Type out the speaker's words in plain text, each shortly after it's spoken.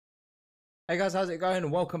Hey guys, how's it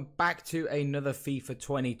going? Welcome back to another FIFA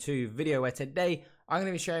 22 video where today I'm going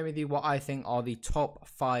to be sharing with you what I think are the top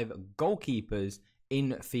 5 goalkeepers in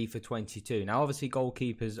FIFA 22. Now obviously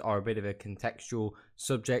goalkeepers are a bit of a contextual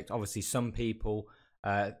subject. Obviously some people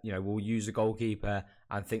will use a goalkeeper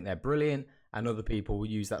and think they're brilliant, and other people will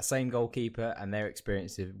use that same goalkeeper and their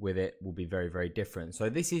experience with it will be very, very different. So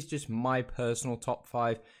this is just my personal top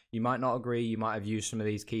 5. You might not agree, you might have used some of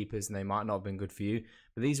these keepers and they might not have been good for you,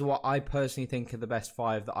 but these are what I personally think are the best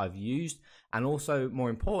 5 that I've used, and also more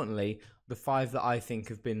importantly the 5 that I think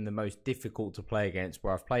have been the most difficult to play against,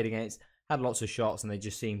 where I've played against, had lots of shots and they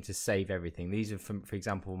just seem to save everything. These are for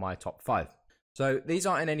example my top 5. So these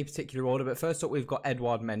aren't in any particular order, but first up we've got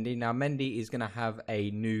Edouard Mendy. Now Mendy is going to have a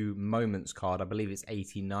new moments card. I believe it's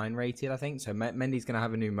 89 rated, I think. So Mendy's going to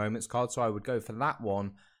have a new moments card, so I would go for that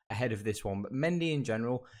one ahead of this one. But Mendy in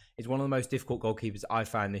general is one of the most difficult goalkeepers I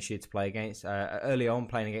found this year to play against. Early on,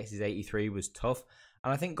 playing against his 83 was tough.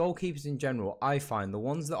 And I think goalkeepers in general, I find the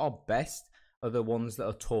ones that are best are the ones that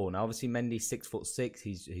are tall. Now obviously Mendy's 6'6",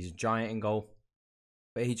 he's a giant in goal,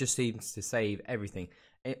 but he just seems to save everything.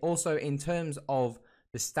 Also, in terms of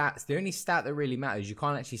the stats, the only stat that really matters, you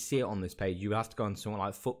can't actually see it on this page. You have to go on someone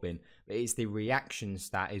like Footbin, but it's the reaction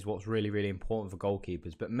stat is what's really, really important for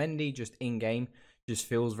goalkeepers. But Mendy, just in-game, just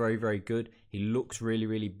feels very, very good. He looks really,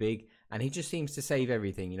 really big, and he just seems to save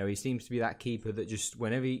everything. You know, he seems to be that keeper that just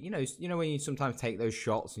whenever, you know when you sometimes take those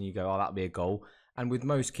shots and you go, oh, that'll be a goal. And with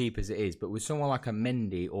most keepers it is, but with someone like a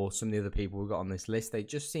Mendy or some of the other people we've got on this list, they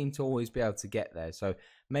just seem to always be able to get there. So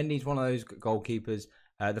Mendy's one of those goalkeepers.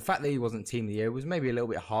 The fact that he wasn't Team of the Year was maybe a little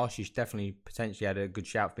bit harsh. He's definitely potentially had a good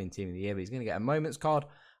shout for being Team of the Year, but he's going to get a moments card,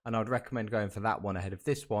 and I'd recommend going for that one ahead of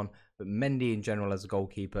this one. But Mendy in general as a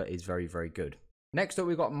goalkeeper is very, very good. Next up,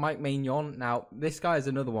 we've got Mike Maignan. Now, this guy is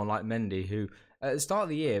another one like Mendy who, at the start of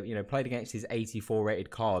the year, played against his 84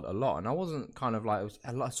 rated card a lot, and I wasn't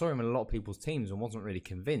I saw him in a lot of people's teams and wasn't really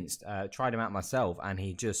convinced. Tried him out myself, and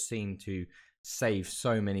he just seemed to save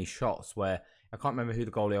so many shots where I can't remember who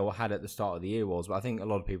the goalie I had at the start of the year was, but I think a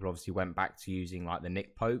lot of people obviously went back to using like the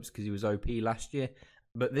Nick Popes because he was OP last year.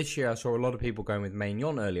 But this year I saw a lot of people going with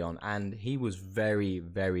Maignan early on, and he was very,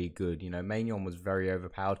 very good. Maignan was very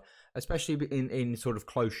overpowered, especially in sort of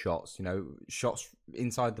close shots, shots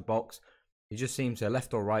inside the box. He just seems to,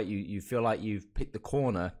 left or right, you feel like you've picked the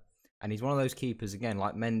corner, and he's one of those keepers, again,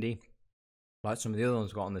 like Mendy, like some of the other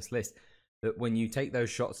ones we've got on this list, that when you take those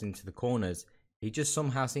shots into the corners, he just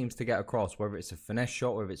somehow seems to get across, whether it's a finesse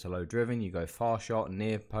shot, whether it's a low driven, you go far shot,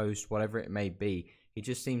 near post, whatever it may be. He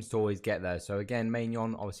just seems to always get there. So again,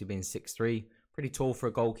 Maignan obviously being 6'3", pretty tall for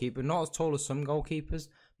a goalkeeper. Not as tall as some goalkeepers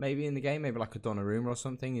maybe in the game, maybe like a Donnarumma or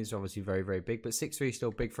something. He's obviously very, very big, but 6'3" is still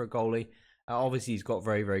big for a goalie. Obviously, he's got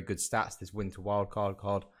very, very good stats, this winter wildcard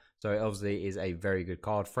card. So it obviously is a very good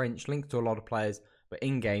card. French, linked to a lot of players, but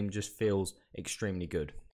in-game just feels extremely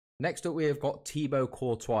good. Next up, we have got Thibaut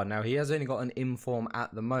Courtois. Now, he has only got an inform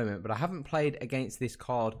at the moment, but I haven't played against this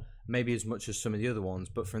card maybe as much as some of the other ones.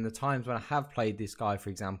 But from the times when I have played this guy,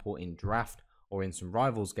 for example, in draft or in some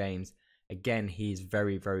rivals games, again, he's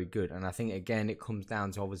very, very good. And I think, again, it comes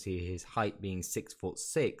down to obviously his height being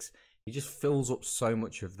 6'6". He just fills up so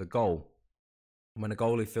much of the goal. When a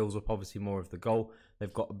goalie fills up obviously more of the goal,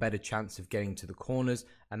 they've got a better chance of getting to the corners,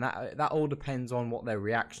 and that all depends on what their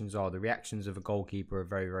reactions are. The reactions of a goalkeeper are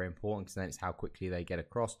very, very important, because then it's how quickly they get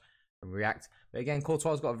across and react. But again,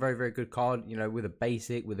 Courtois has got a very, very good card, with a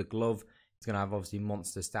basic, with a glove. He's going to have obviously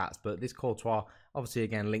monster stats, but this Courtois obviously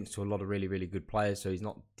again links to a lot of really, really good players, so he's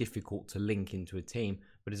not difficult to link into a team,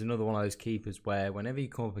 but he's another one of those keepers where whenever you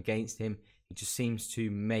come up against him, he just seems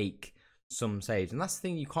to make some saves. And that's the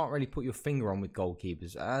thing, you can't really put your finger on with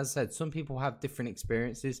goalkeepers. As I said, some people have different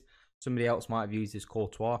experiences. Somebody else might have used this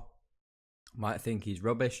Courtois, might think he's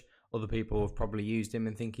rubbish. Other people have probably used him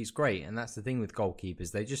and think he's great. And that's the thing with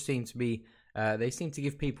goalkeepers, they just seem to be they seem to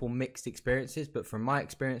give people mixed experiences. But from my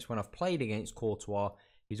experience, when I've played against Courtois,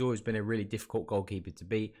 he's always been a really difficult goalkeeper to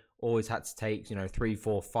beat. Always had to take 3,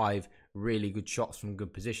 4, 5 really good shots from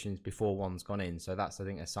good positions before one's gone in. So that's, I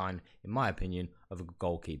think, a sign, in my opinion, of a good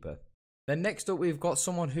goalkeeper. Then next up, we've got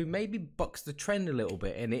someone who maybe bucks the trend a little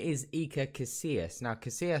bit, and it is Iker Casillas. Now,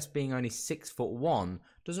 Casillas being only 6'1"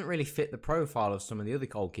 doesn't really fit the profile of some of the other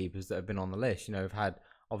goalkeepers that have been on the list. We've had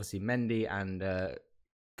obviously Mendy and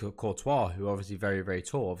Courtois, who are obviously very, very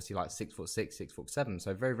tall, obviously like 6'6", 6'7",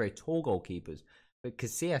 so very, very tall goalkeepers. But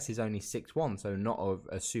Casillas is only 6'1", so not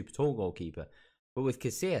a super tall goalkeeper. But with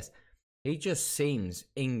Casillas, he just seems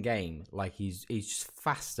in game like he's just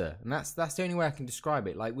faster, and that's the only way I can describe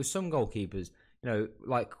it. Like with some goalkeepers,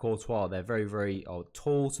 like Courtois, they're very, very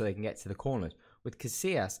tall, so they can get to the corners. With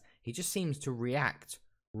Casillas, he just seems to react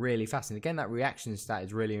really fast. And again, that reaction stat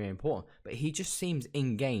is really, really important. But he just seems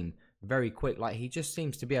in game very quick. Like, he just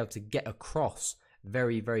seems to be able to get across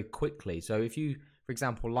very, very quickly. So if you, for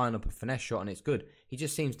example, line up a finesse shot and it's good, he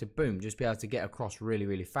just seems to, boom, just be able to get across really,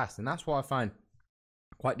 really fast. And that's what I find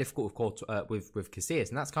quite difficult, of course, with Casillas.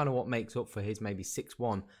 And that's kind of what makes up for his maybe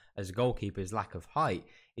 6'1" as a goalkeeper, his lack of height,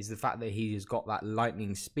 is the fact that he has got that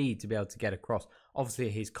lightning speed to be able to get across. Obviously,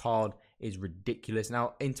 his card is ridiculous.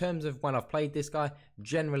 Now, in terms of when I've played this guy,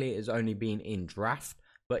 generally it has only been in draft.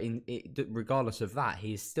 But regardless of that,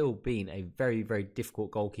 he has still been a very, very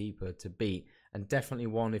difficult goalkeeper to beat. And definitely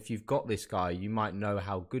one, if you've got this guy, you might know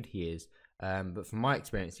how good he is. But from my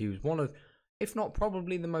experience, he was one of, if not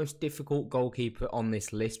probably the most difficult goalkeeper on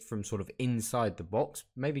this list from sort of inside the box.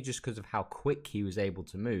 Maybe just because of how quick he was able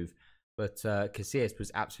to move. But Casillas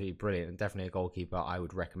was absolutely brilliant and definitely a goalkeeper I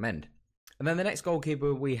would recommend. And then the next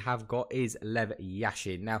goalkeeper we have got is Lev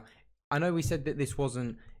Yashin. Now, I know we said that this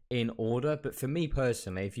wasn't in order, but for me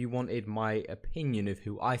personally, if you wanted my opinion of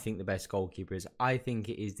who I think the best goalkeeper is, I think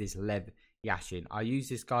it is this Lev Yashin. I use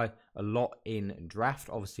this guy a lot in draft,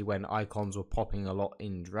 obviously when icons were popping a lot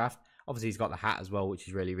in draft. Obviously he's got the hat as well, which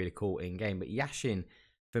is really, really cool in game. But Yashin,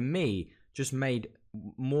 for me, just made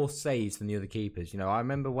more saves than the other keepers. You know, I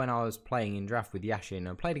remember when I was playing in draft with Yashin,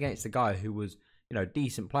 I played against a guy who was, you know,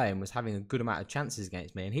 decent player and was having a good amount of chances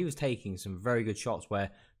against me, and he was taking some very good shots where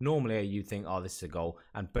normally you'd think, oh, this is a goal,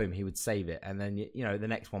 and boom, he would save it. And then, you know, the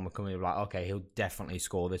next one would come in like, okay, he'll definitely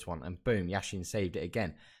score this one, and boom, Yashin saved it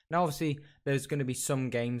again. Now, obviously, there's going to be some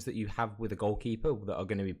games that you have with a goalkeeper that are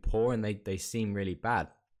going to be poor and they seem really bad.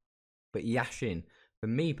 But Yashin, for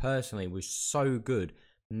me personally, was so good.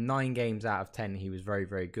 9 games out of 10, he was very,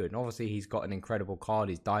 very good. And obviously, he's got an incredible card.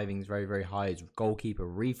 His diving is very, very high. His goalkeeper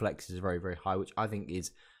reflex is very, very high, which I think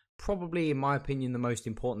is probably, in my opinion, the most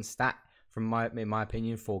important stat in my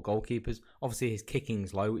opinion, for goalkeepers. Obviously, his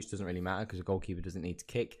kicking's low, which doesn't really matter because a goalkeeper doesn't need to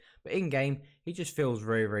kick. But in game, he just feels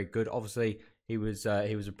very, very good. Obviously, he was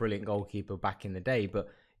a brilliant goalkeeper back in the day. But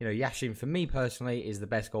you know, Yashin, for me personally, is the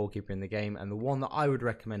best goalkeeper in the game and the one that I would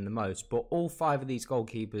recommend the most. But all 5 of these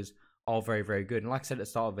goalkeepers are very, very good. And like I said at the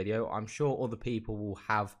start of the video, I'm sure other people will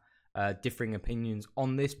have differing opinions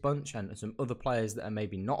on this bunch and some other players that are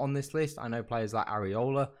maybe not on this list. I know players like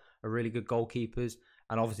Areola are really good goalkeepers.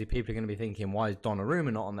 And obviously people are going to be thinking, why is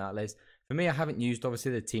Donnarumma not on that list? For me, I haven't used,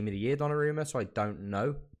 obviously, the Team of the Year Donnarumma, so I don't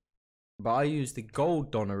know. But I used the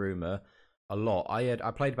Gold Donnarumma a lot.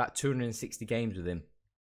 I played about 260 games with him.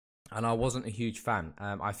 And I wasn't a huge fan.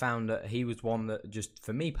 I found that he was one that just,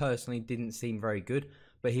 for me personally, didn't seem very good.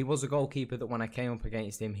 But he was a goalkeeper that when I came up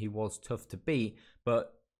against him, he was tough to beat.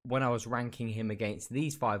 But when I was ranking him against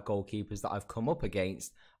these 5 goalkeepers that I've come up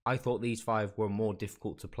against, I thought these 5 were more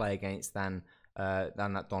difficult to play against than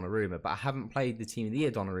that Donnarumma. But I haven't played the Team of the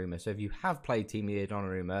Year Donnarumma. So if you have played Team of the Year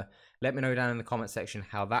Donnarumma, let me know down in the comment section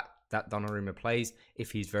how that Donnarumma plays,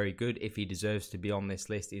 if he's very good, if he deserves to be on this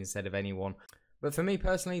list instead of anyone. But for me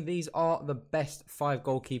personally, these are the best 5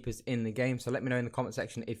 goalkeepers in the game. So let me know in the comment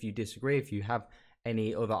section if you disagree, if you have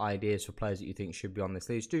any other ideas for players that you think should be on this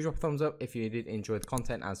list. Do drop a thumbs up if you did enjoy the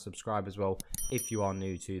content, and subscribe as well if you are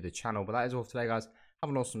new to the channel. But that is all for today, guys.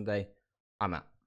 Have an awesome day. I'm out.